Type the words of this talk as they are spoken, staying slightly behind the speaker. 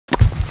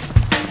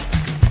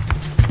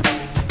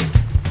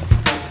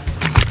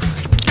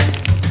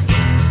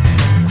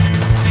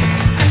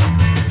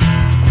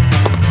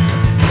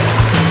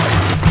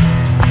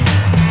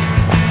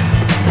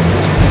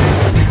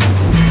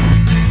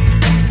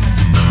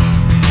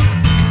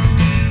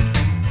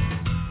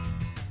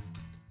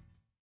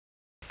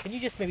Can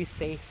you just maybe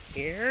stay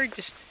here?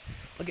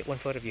 I'll get one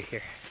photo of you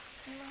here.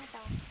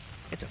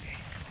 It's okay.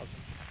 I'll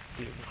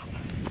do it now.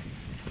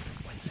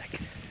 1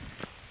 second.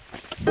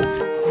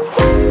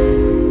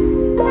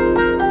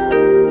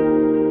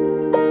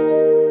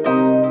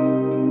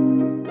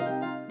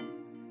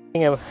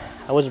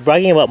 I was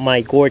bragging about my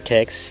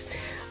Gore-Tex.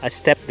 I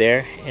stepped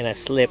there and I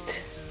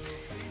slipped,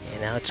 and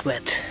now it's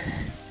wet.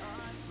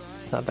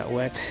 It's not that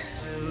wet.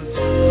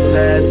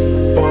 Let's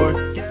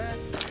forget.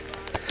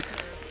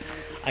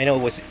 I know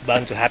it was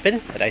bound to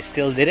happen, but I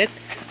still did it.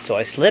 So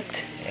I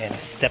slipped and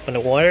stepped in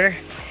the water,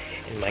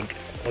 and I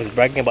was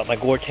bragging about my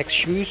Gore-Tex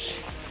shoes.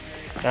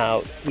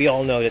 Now we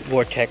all know that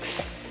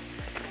Gore-Tex,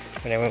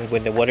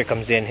 when the water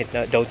comes in, it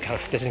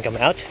doesn't come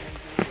out.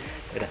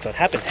 But that's what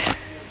happened.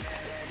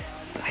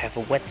 I have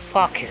a wet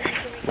sock here,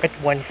 wet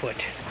 1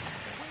 foot.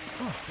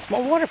 Oh,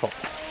 small waterfall.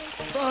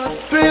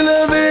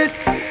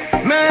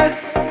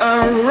 Mess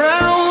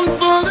around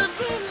for the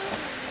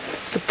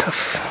so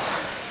tough.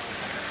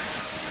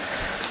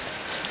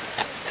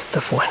 It's a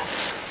tough one.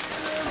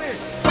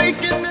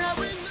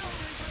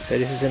 So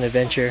this is an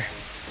adventure.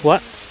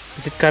 What?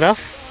 Is it cut off?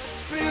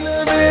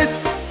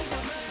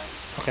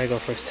 Okay, go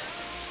first.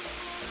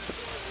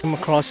 Come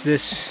across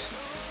this.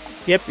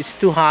 Yep, it's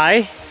too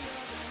high.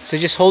 So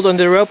just hold on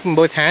the rope in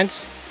both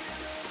hands.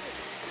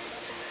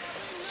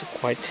 So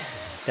quite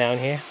down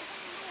here.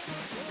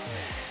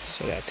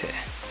 So that's it.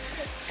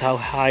 That's how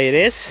high it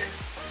is.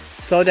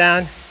 Slow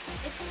down.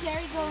 It's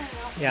scary going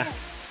up. Yeah.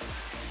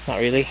 Not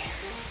really.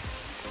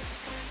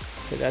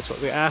 So that's what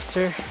we're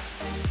after.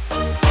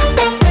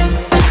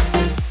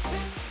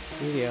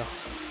 Video.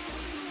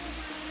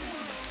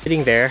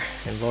 Sitting there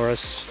and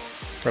Laura's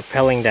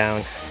rappelling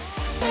down.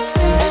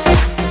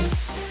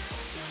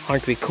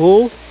 Aren't we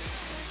cool?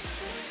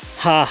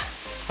 Ha!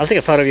 I'll take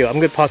a photo of you. I'm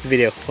gonna pause the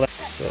video.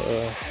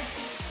 So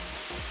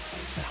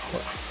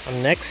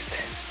I'm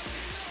next.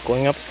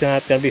 Going up is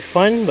gonna be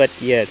fun, but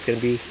yeah, it's gonna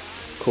be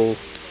cool.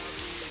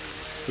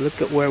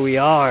 Look at where we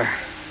are.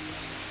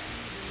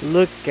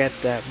 Look at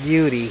that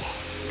beauty.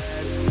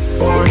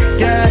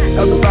 Forget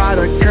about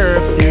a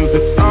curfew,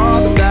 'cause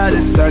all of that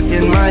is stuck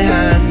in my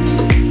head.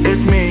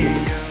 It's me.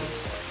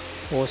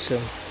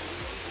 Awesome.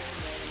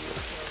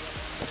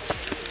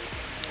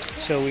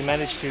 So we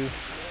managed to.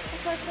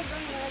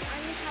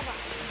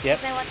 Yep.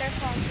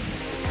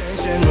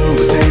 Move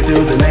us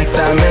into the next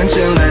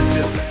dimension. Let's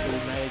just. We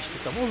managed to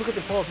come. Oh, look at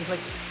the falls. It's like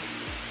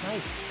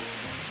nice.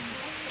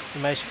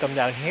 We managed to come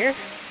down here.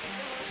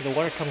 So the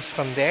water comes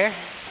from there,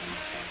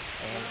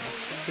 and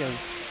you know,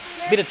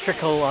 a bit of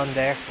trickle on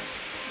there.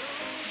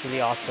 It's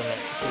really awesome.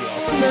 It's really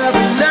awesome.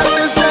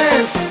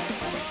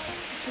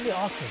 It's really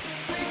awesome.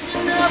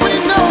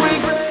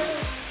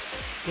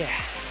 Yeah.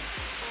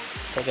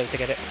 So I'm gonna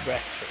take a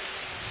rest first.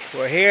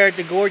 We're here at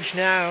the gorge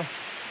now.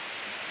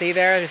 See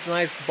there, there's a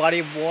nice body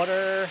of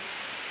water.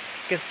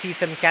 You can see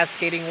some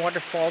cascading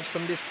waterfalls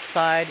from this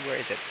side. Where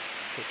is it?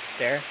 It's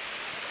there.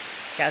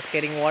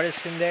 Cascading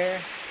waters in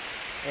there.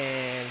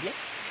 And yeah,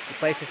 the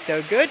place is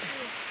so good.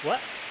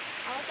 What?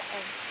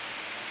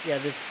 Yeah,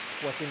 there's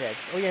what's in there.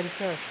 Oh yeah,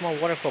 there's a small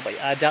waterfall, but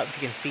I doubt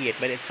if you can see it.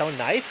 But it's so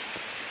nice.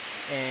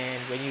 And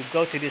when you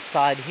go to this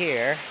side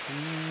here,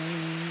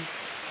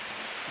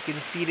 you can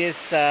see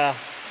this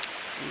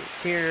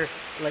clear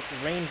like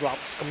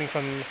raindrops coming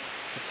from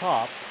the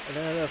top, and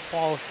then it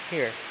falls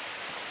here.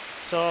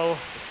 So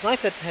it's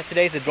nice that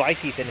today's the dry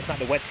season, it's not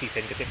the wet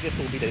season, because if this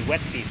will be the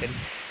wet season,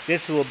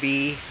 this will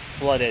be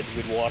flooded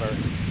with water.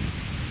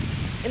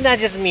 And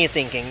that's just me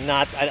thinking,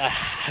 I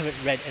haven't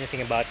read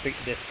anything about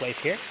this place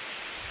here.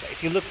 But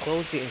if you look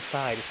closely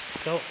inside,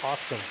 it's so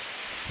awesome.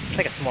 It's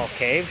like a small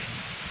cave.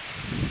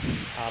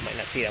 I might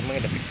not see it. I'm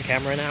going to fix the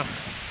camera now.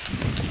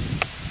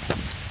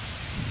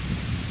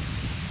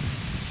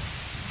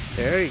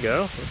 There you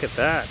go. Look at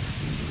that.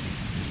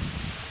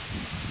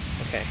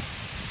 Okay.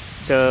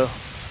 So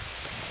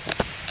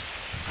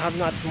I have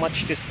not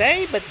much to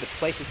say, but the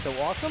place is so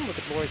awesome. Look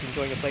at Laura's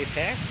enjoying the place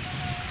here.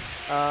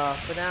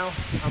 For now,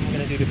 I'm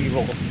going to do the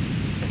B-roll.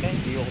 Okay,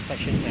 B-roll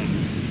session now.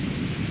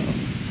 So,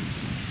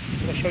 I'm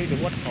going to show you the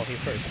waterfall here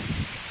first.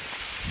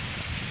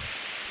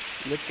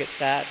 Look at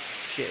that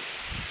shit.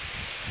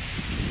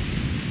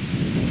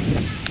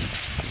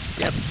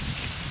 Yep.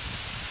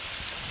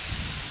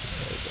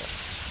 There we go.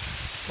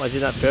 Why is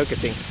it not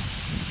focusing?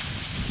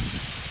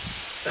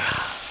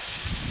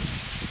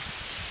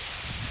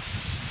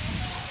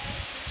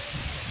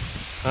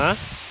 Huh?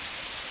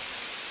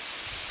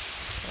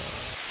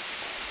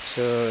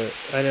 So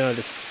I don't know,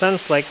 the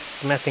sun's like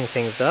messing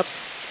things up,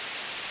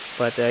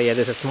 but yeah,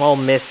 there's a small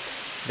mist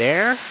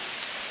there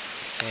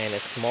and a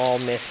small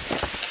mist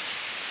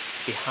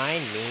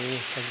behind me,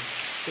 and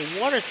the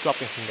water's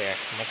dropping from there.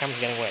 My camera's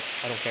getting wet.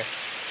 I don't care.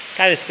 It's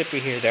kind of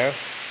slippery here though,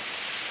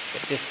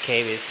 but this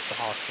cave is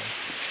awesome.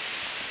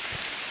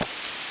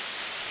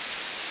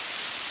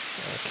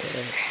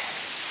 Okay,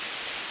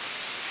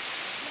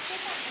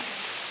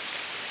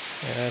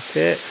 that's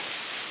it.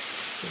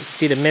 You can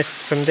see the mist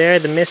from there,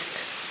 the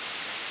mist.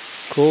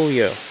 Cool,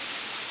 yo.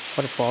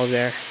 Waterfall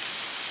there.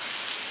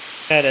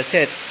 Yeah, that's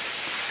it.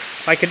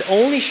 If I could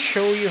only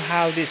show you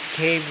how this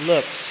cave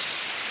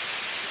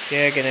looks,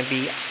 they're gonna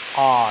be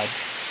odd.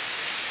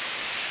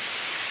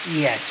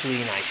 Yeah, it's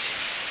really nice.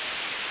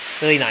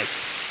 Really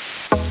nice.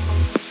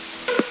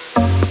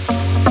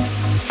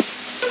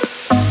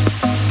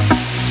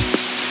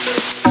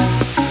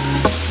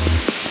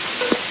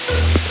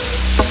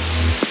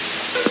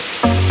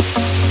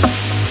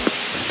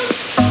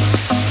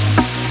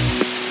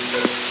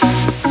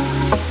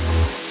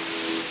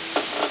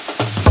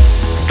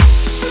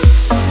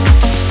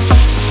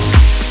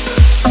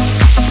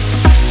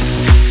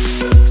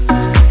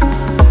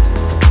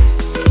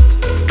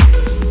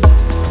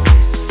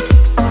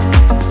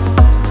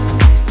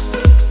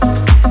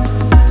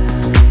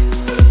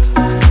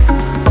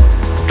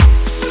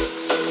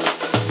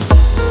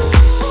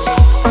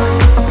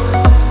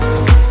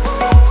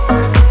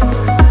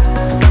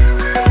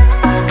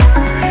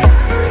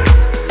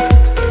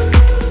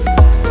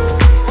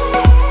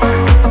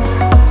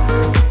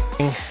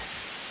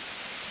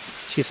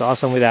 She's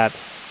awesome with that.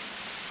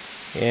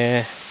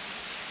 Yeah,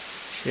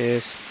 she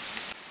is.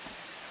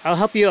 I'll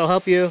help you, I'll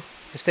help you.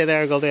 Just stay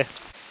there, go there.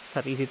 It's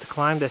not easy to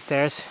climb the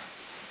stairs.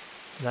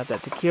 Not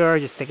that secure,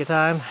 just take your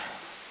time.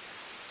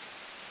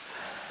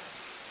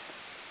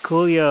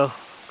 Coolio,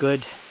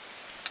 good.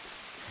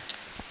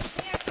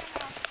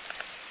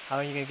 How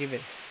are you gonna give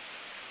it?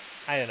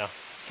 I don't know.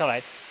 It's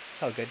alright.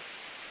 It's all good.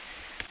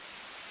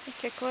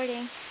 It's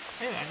recording.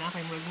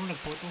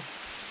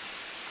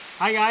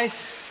 Hi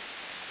guys!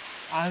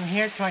 I'm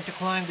here trying to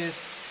climb this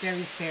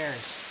scary stairs.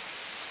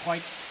 It's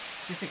quite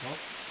difficult,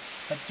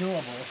 but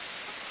doable.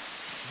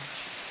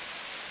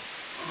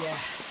 Yeah.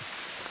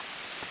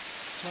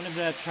 It's one of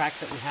the tracks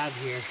that we have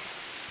here.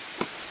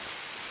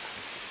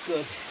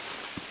 Good.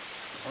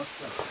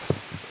 Also,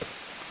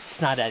 it's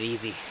not that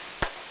easy,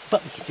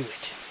 but we can do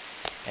it.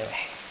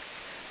 Anyway,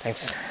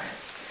 thanks.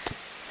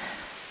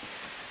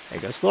 There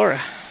goes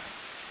Laura.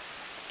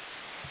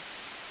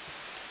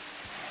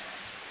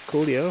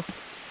 Coolio.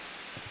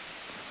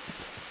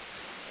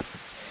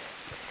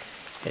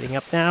 Heading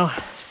up now.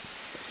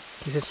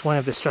 This is one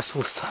of the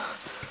stressful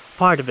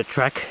part of the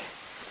trek.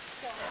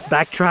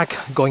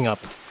 Backtrack going up.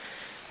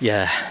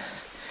 Yeah.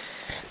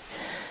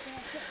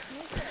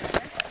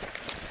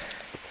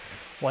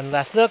 One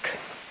last look.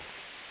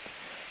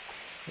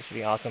 It's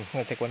really awesome. I'm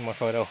gonna take one more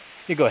photo.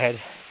 You go ahead.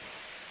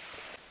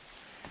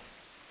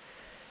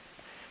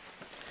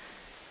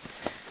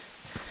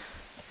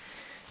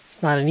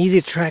 It's not an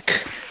easy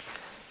trek.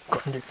 Go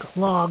under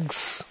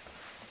logs.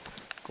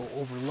 Go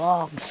over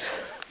logs.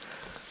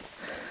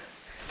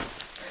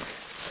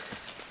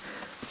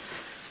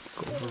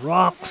 Go over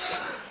rocks.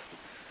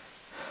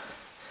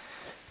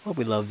 Oh,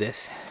 we love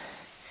this.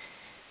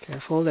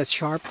 Careful, that's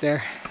sharp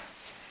there.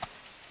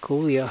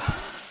 Coolio.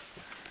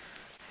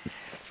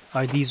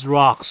 Are these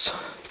rocks?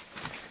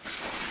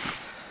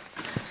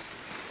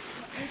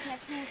 You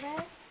catch my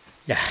breath?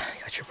 Yeah,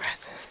 got your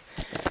breath.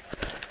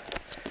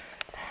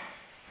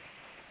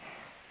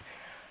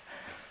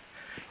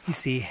 You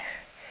see,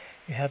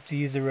 you have to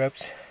use the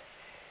ropes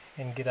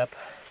and get up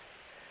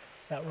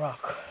that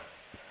rock.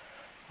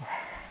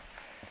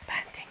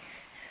 Panting.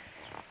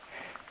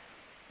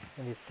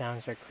 And these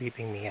sounds are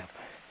creeping me up,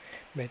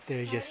 but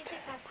they're just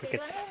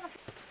crickets.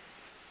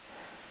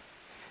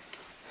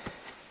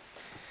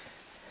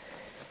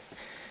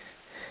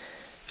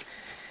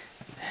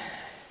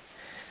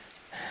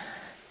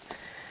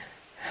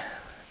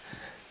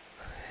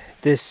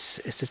 This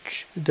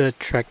is the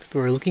trek that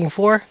we're looking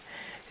for.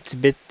 It's a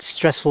bit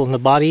stressful in the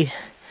body,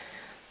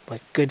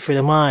 but good for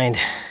the mind.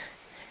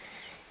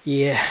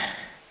 Yeah,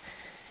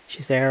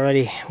 she's there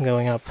already. I'm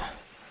going up.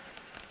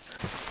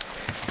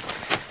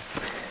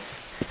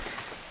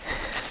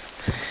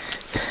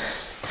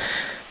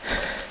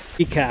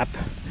 Recap,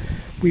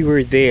 we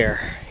were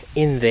there,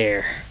 in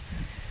there.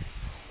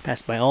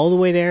 Passed by all the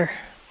way there,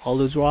 all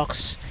those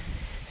rocks,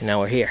 and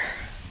now we're here.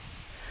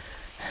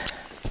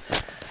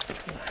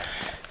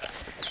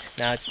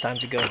 Now it's time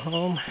to go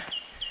home,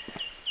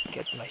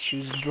 get my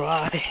shoes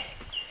dry,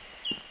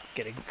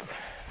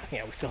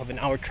 yeah, we still have an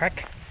hour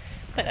trek,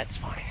 but that's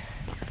fine.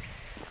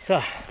 So,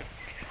 I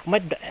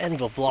might end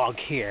the vlog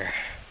here,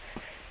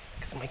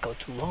 because it might go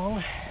too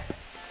long.